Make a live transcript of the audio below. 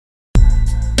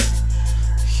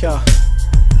Yo,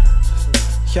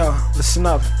 listen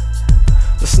up.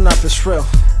 Listen up, it's real.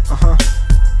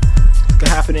 It can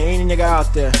happen to any nigga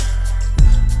out there.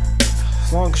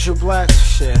 As long as you're black,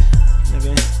 shit,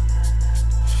 nigga.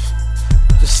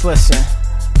 Just listen.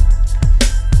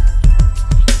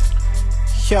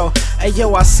 Yo, hey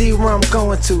yo, I see where I'm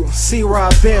going to, see where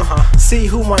I've been, see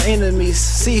who my enemies,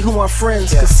 see who my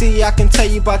friends. Cause see, I can tell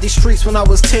you about these streets when I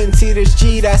was 10. See this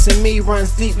G that's in me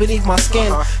runs deep beneath my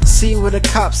skin. See where the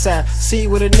cops at, see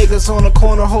where the niggas on the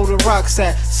corner holding rocks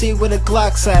at, see where the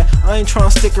Glocks at. I ain't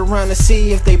tryna stick around to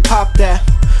see if they pop that.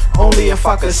 Only if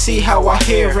I could see how I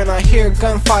hear, and I hear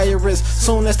gunfire as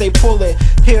soon as they pull it.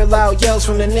 Hear loud yells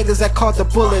from the niggas that caught the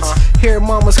bullets. Hear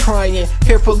mamas crying,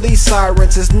 hear police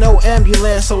sirens. There's no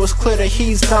ambulance, so it's clear that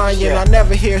he's dying. I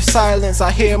never hear silence,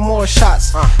 I hear more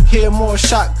shots. Hear more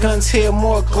shotguns, hear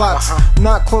more Glocks.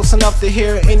 Not close enough to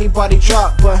hear anybody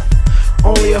drop, but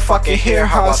only if I can hear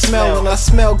how I smell. And I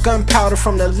smell gunpowder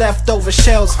from the leftover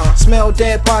shells. Smell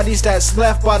dead bodies that's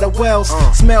left by the wells.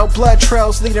 Smell blood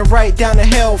trails leading right down to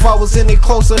hell. If I was any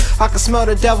closer, I could smell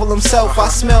the devil himself. I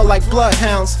smell like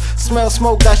bloodhounds. Smell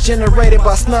smoke that's generated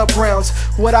by snub rounds.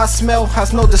 What I smell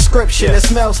has no description. It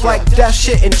smells like death,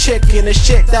 shit, and chicken. The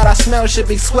shit that I smell should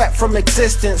be swept from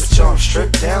existence. But y'all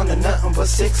stripped down to nothing but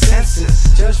 6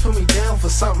 senses. Judge put me down for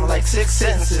something like 6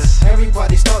 sentences.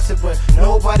 Everybody starts it, but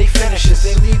nobody finishes.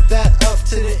 They leave that up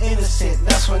to the innocent.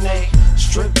 That's when they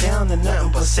strip down to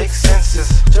nothing but 6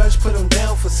 senses. Judge put them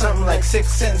down for something like 6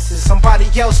 sentences. Somebody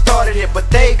else started it, but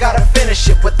they gotta finish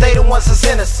it. But they the ones that's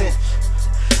innocent.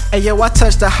 Hey yo, I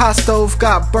touched the hot stove,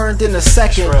 got burned in a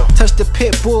second. Touched the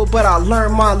pit bull, but I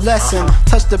learned my lesson.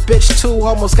 Touched the bitch too,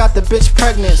 almost got the bitch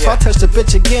pregnant. So I touched the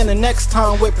bitch again the next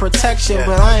time with protection.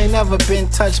 But I ain't never been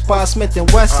touched by Smith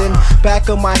 & Wesson. Back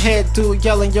of my head, dude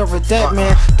yelling, you're a dead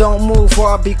man. Don't move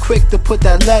or I'll be quick to put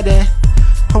that lead in.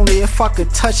 Only if I could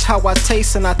touch how I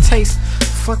taste, and I taste,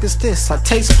 fuck is this? I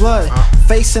taste blood.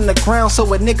 Face in the ground so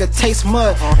a nigga tastes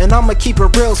mud. And I'ma keep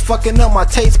it real, fucking up my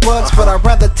taste buds. But I'd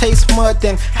rather taste mud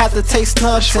than have to taste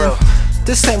nothing.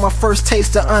 This ain't my first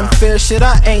taste of unfair shit.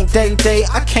 I ain't day,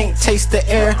 I can't taste the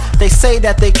air. They say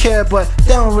that they care, but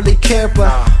they don't really care.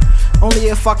 But only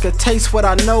if I could taste what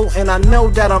I know, and I know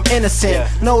that I'm innocent.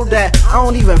 Know that I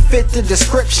don't even fit the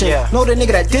description. Know the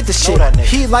nigga that did the shit.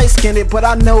 He light-skinned, but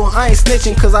I know I ain't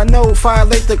snitching. Cause I know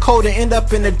violate the code and end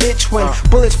up in the ditch. When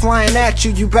bullets flying at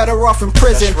you, you better off in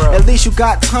prison. At least you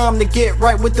got time to get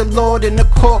right with the Lord, and the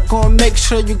court gonna make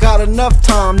sure you got enough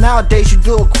time. Nowadays you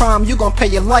do a crime, you gonna pay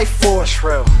your life for it. That's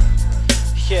real.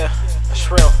 Yeah,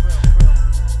 that's real.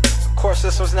 Court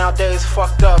systems nowadays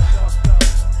fucked up.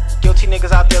 Guilty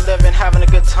niggas out there living, having a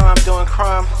good time doing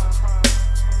crime,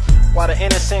 while the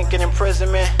innocent get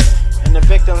imprisonment and the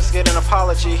victims get an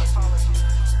apology.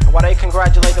 And while they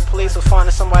congratulate the police for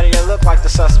finding somebody that looked like the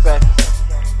suspect.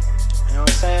 You know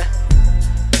what I'm saying?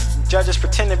 Judges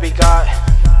pretend to be God,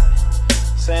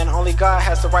 saying only God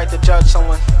has the right to judge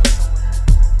someone.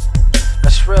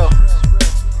 That's real.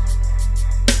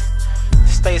 It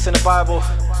states in the Bible,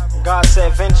 God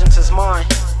said, vengeance is mine.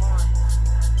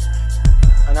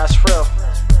 And that's real.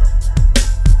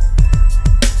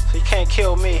 So you can't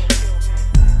kill me.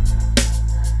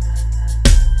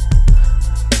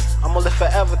 I'ma live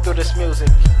forever through this music.